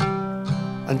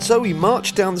 And so we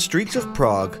marched down the streets of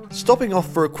Prague, stopping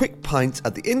off for a quick pint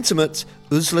at the intimate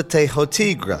Zlateho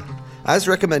Tigra, as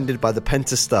recommended by the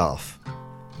Penta staff.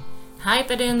 Hi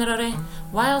Pedinrore,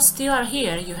 whilst you are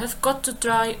here, you have got to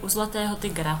try Zlateho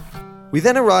Tigra. We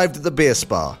then arrived at the beer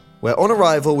spa, where on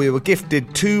arrival we were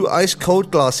gifted 2 ice-cold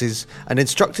glasses and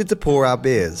instructed to pour our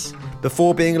beers,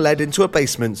 before being led into a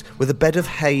basement with a bed of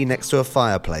hay next to a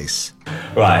fireplace.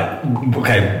 Right,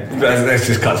 okay, let's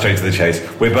just cut straight to the chase.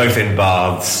 We're both in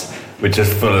baths, which are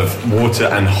full of water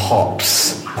and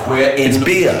hops. We're in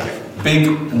beer. Big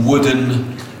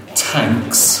wooden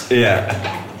tanks.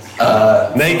 Yeah.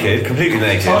 Naked, completely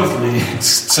naked. Totally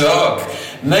stark.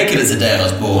 Naked as the day I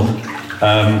was born.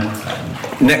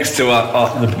 Next to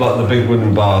the big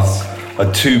wooden baths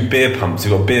are 2 beer pumps.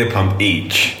 We've got a beer pump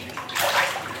each.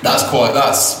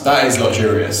 That is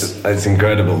luxurious. It's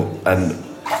incredible. And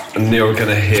you're going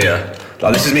to hear...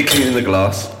 Like, this is me cleaning the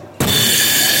glass.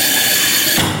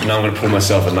 Now I'm going to pour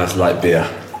myself a nice light beer.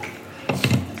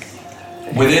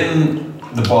 Within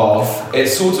the bath, it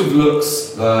sort of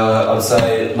looks, I'd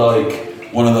say,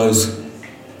 like one of those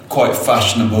quite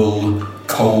fashionable,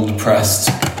 cold-pressed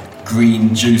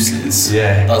green juices.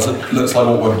 Yeah. That looks like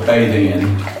what we're bathing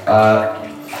in.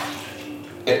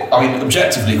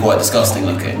 Objectively quite disgusting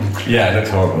looking. Yeah, it looks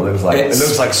horrible. It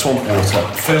looks like swamp water.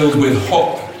 Filled with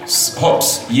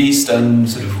hops, yeast, and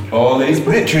sort of barley. It's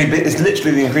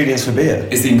literally the ingredients for beer.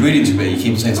 It's the ingredients for beer. You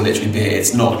keep saying it's literally beer.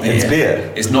 It's not beer. It's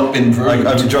beer. It's not been brewed.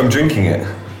 I'm drinking it.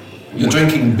 You're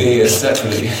drinking beer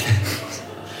separately.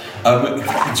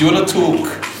 Do you want to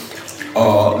talk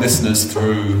our listeners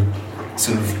through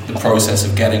sort of the process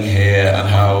of getting here and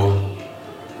how,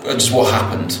 just what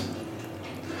happened?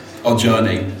 Our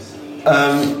journey.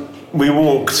 We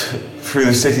walked through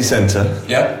the city centre.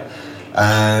 Yeah.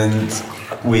 And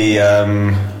we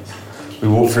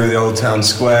walked through the old town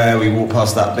square. We walked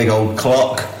past that big old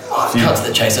clock. Cut to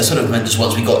the chase. I sort of meant just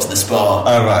once we got to the spa.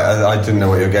 Oh right, I didn't know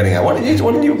what you were getting at. Why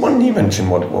didn't you mention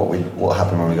what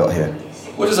happened when we got here?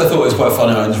 Well, just I thought it was quite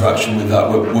funny our interaction with that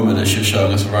woman as she was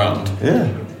showing us around.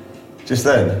 Yeah. Just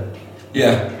then.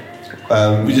 Yeah.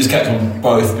 We just kept on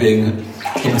both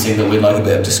hinting that we'd like a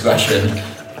bit of discretion.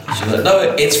 And she was like,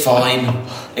 "No, it's fine.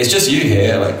 It's just you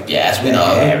here." Like, yes, we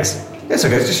know. Yeah, it's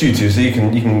okay. It's just you two, so you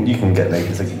can get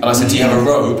naked. And I said, "Do you have a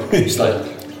robe?" She's like,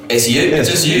 "It's you. It's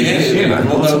just you here. It's you, man.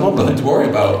 Nothing to worry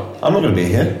about." I'm not going to be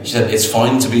here. She said, "It's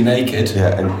fine to be naked."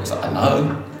 Yeah, and I was like, "I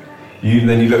know."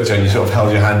 Then you looked at her and you sort of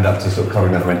held your hand up to sort of cover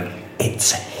that and went,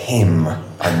 "It's him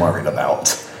I'm worried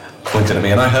about." Pointed at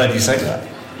me, and I heard you say that.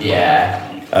 Yeah.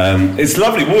 It's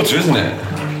lovely water, isn't it?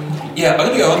 Yeah, I'm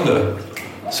going to go under.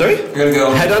 Sorry? You're going to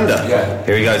go head under? Yeah.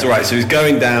 Here he goes. All right, so he's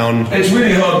going down. It's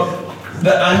really hard.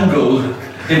 The angle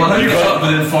If I don't get up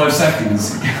within 5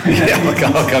 seconds...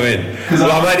 I'll come in.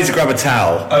 Well, I might need to grab a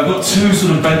towel. I've got 2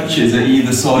 sort of benches at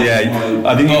either side of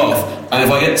my bath, and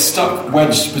if I get stuck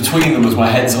wedged between them as my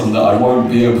head's on there, I won't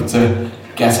be able to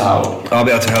get out. I'll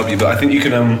be able to help you, but I think you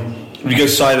can, you go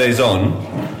sideways on,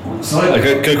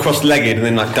 go cross-legged and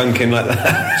then like dunk in like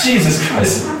that. Jesus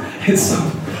Christ, it's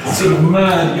some sort of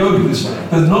mad yoga.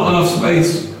 There's not enough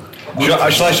space. Shall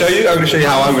I show you? I'm going to show you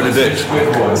how I'm going to do it.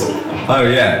 Oh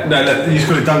yeah, no, you just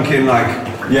got to dunk in like,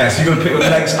 yeah, so you've got to put your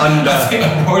legs under. I think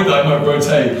I'm worried that I might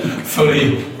rotate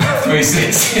fully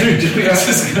 360. It's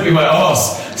just going to be my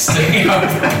arse sticking out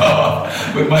of the car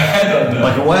with my head under.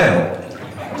 Like a whale.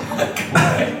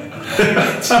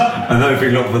 And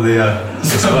hoping not for the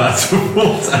splats of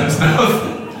water.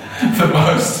 For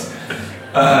most.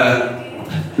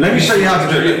 Let me show you how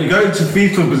to do it. You go into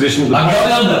fetal position. I'm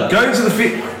going under. Go into the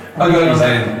feet. I'm going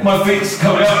under. My feet's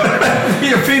coming up.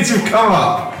 Your feet have come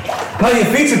up. Paddy, your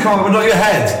feet have come up, but not your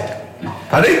head.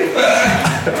 Paddy?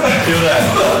 You're there.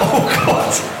 Oh,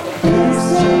 God.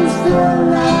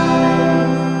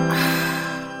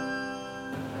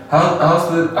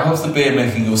 How's the beer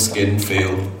making your skin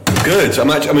feel? Good.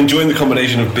 I'm enjoying the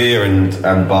combination of beer and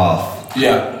bath.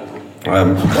 Yeah. Where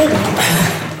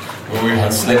we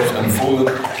had slipped and fallen. A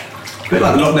bit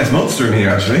like the Loch Ness Monster in here,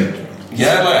 actually.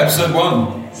 Yeah, like episode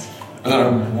 1. I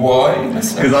don't know why.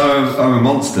 Because I'm a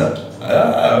monster.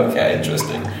 Okay,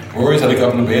 interesting. Rory's had a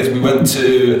couple of beers. We went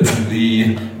to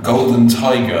the Golden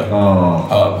Tiger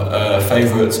pub,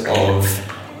 favourite of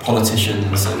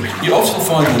politicians. And you often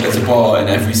find that there's a bar in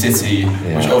every city,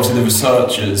 which obviously the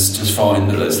researchers just find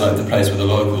that it's like the place where the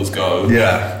locals go.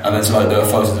 Yeah. And then so like there are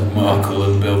photos of Merkel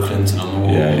and Bill Clinton on the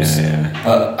walls. Yeah.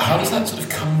 But how does that sort of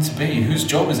come to be? Whose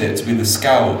job is it to be the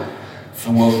scout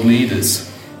for world leaders?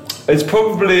 It's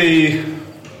probably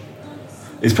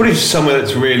somewhere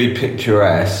that's really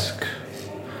picturesque.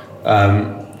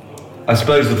 I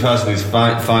suppose the person who's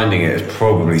finding it has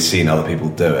probably seen other people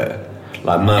do it.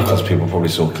 Like Merkel's people probably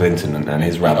saw Clinton and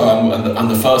his rabble. And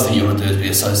the first thing you want to do is be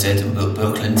associated with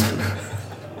Bill Clinton.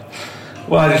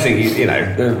 Well, I just think, if the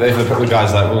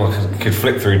guy's like, well, I could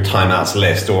flick through Time Out's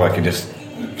list, or I could just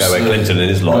go where Clinton and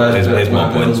his lot, his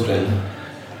mob wins.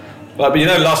 But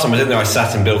last time I was in there, I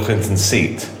sat in Bill Clinton's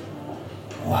seat.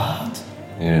 What?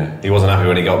 Yeah, he wasn't happy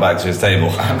when he got back to his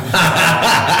table.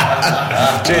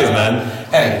 Cheers, man.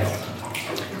 Hey,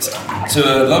 to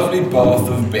a lovely bath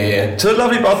of beer. To a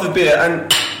lovely bath of beer,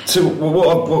 and to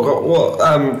what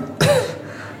I'm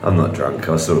not drunk,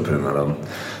 I was sort of putting that on.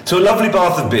 To a lovely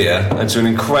bath of beer, and to an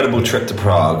incredible trip to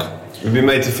Prague. We've been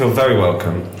made to feel very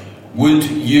welcome. Would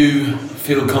you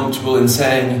feel comfortable in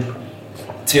saying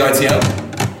TITL?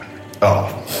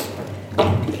 Oh.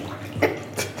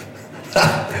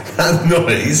 That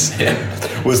noise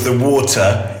was the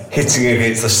water hitting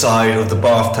against the side of the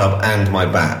bathtub and my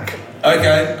back.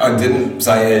 Okay, I didn't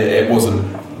say it wasn't,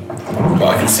 but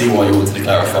I can see why you wanted to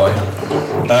clarify.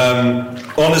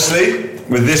 Honestly,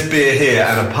 with this beer here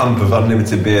and a pump of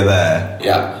unlimited beer there,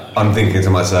 I'm thinking to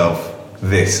myself,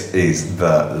 this is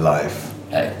the life.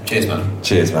 Hey, cheers, man.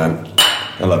 Cheers, man.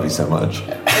 I love you so much.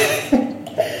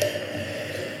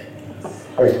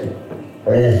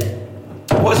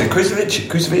 What is it?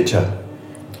 Krusovica?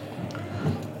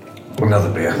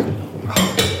 Another beer.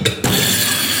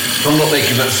 I'm not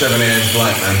making that 7 a.m.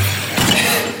 flight, man.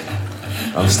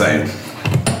 I'm staying.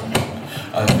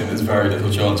 I think there's very little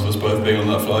chance of us both being on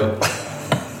that flight.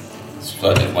 It's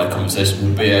like my conversation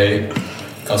with BA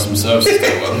customer services go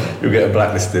well. You'll get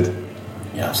blacklisted.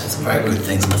 Yeah, I've said some very rude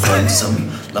things on the phone to some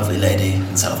lovely lady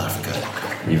in South Africa.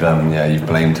 You've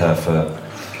blamed her for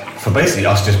basically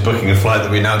us just booking a flight that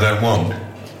we now don't want.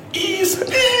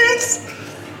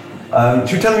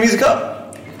 Should we turn the music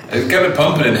up? Let's get it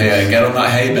pumping in here and get on that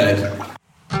hay bed.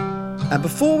 And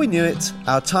before we knew it,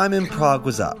 our time in Prague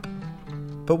was up.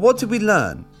 But what did we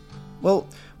learn? Well,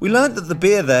 we learned that the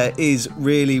beer there is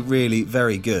really, really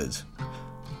very good.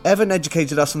 Evan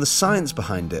educated us on the science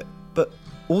behind it, but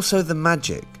also the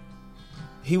magic.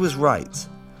 He was right.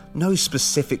 No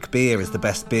specific beer is the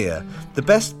best beer. The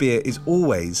best beer is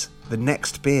always the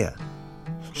next beer.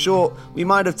 Sure, we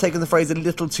might have taken the phrase a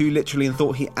little too literally and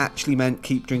thought he actually meant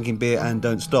keep drinking beer and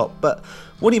don't stop, but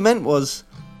what he meant was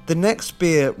the next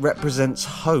beer represents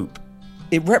hope.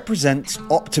 It represents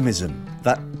optimism,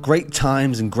 that great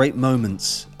times and great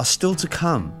moments are still to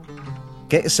come.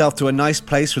 Get yourself to a nice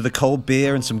place with a cold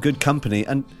beer and some good company,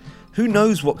 and who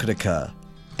knows what could occur?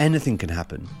 Anything can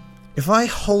happen. If I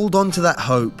hold on to that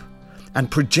hope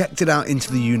and project it out into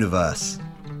the universe,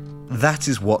 that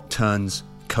is what turns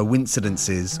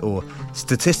coincidences or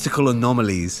statistical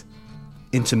anomalies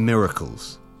into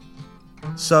miracles.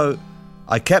 So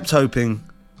I kept hoping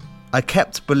I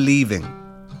kept believing.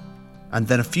 And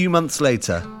then a few months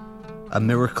later, a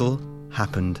miracle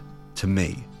happened to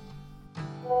me.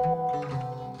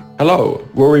 Hello,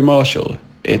 Rory Marshall.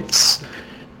 It's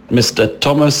Mr.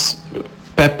 Thomas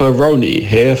Pepperoni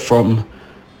here from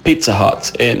Pizza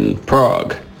Hut in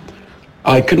Prague.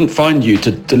 I couldn't find you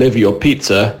to deliver your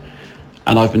pizza,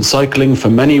 and I've been cycling for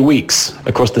many weeks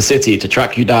across the city to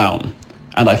track you down.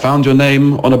 And I found your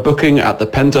name on a booking at the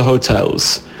Penta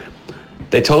Hotels.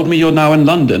 They told me you're now in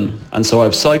London, and so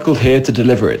I've cycled here to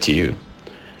deliver it to you.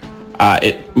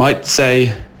 It might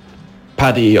say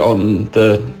Paddy on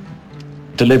the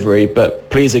delivery, but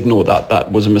please ignore that.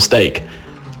 That was a mistake.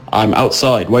 I'm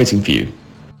outside waiting for you.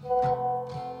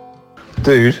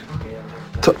 Dude,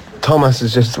 Thomas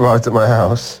has just arrived at my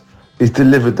house. He's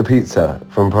delivered the pizza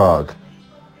from Prague.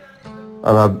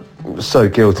 And I'm so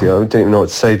guilty, I don't even know what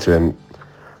to say to him.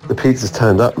 The pizza's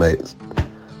turned up, mate.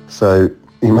 So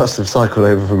he must have cycled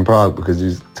over from Prague because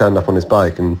he's turned up on his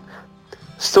bike, and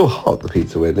still hot, the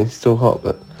pizza, weirdly. Still hot,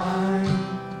 but... I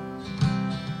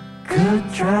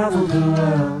could travel the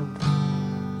world,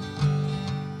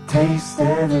 taste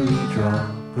every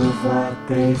drop of what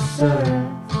they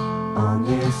serve on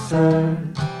this earth,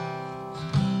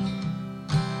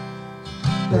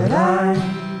 but I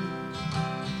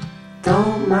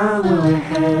don't mind where we're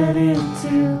heading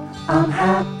to. I'm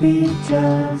happy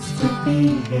just to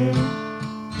be here,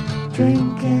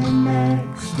 drinking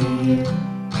next to you.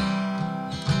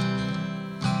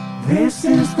 This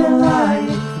is the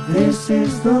life, this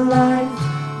is the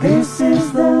life, this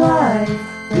is the life,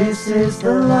 this is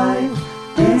the life,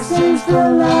 this is the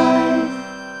life.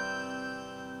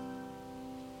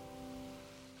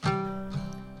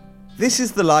 This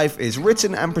is the Life is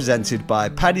written and presented by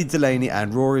Paddy Delaney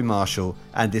and Rory Marshall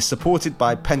and is supported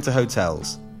by Penta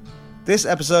Hotels. This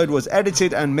episode was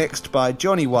edited and mixed by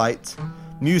Johnny White.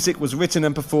 Music was written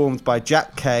and performed by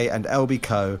Jack Kay and LB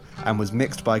Coe and was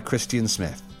mixed by Christian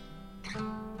Smith.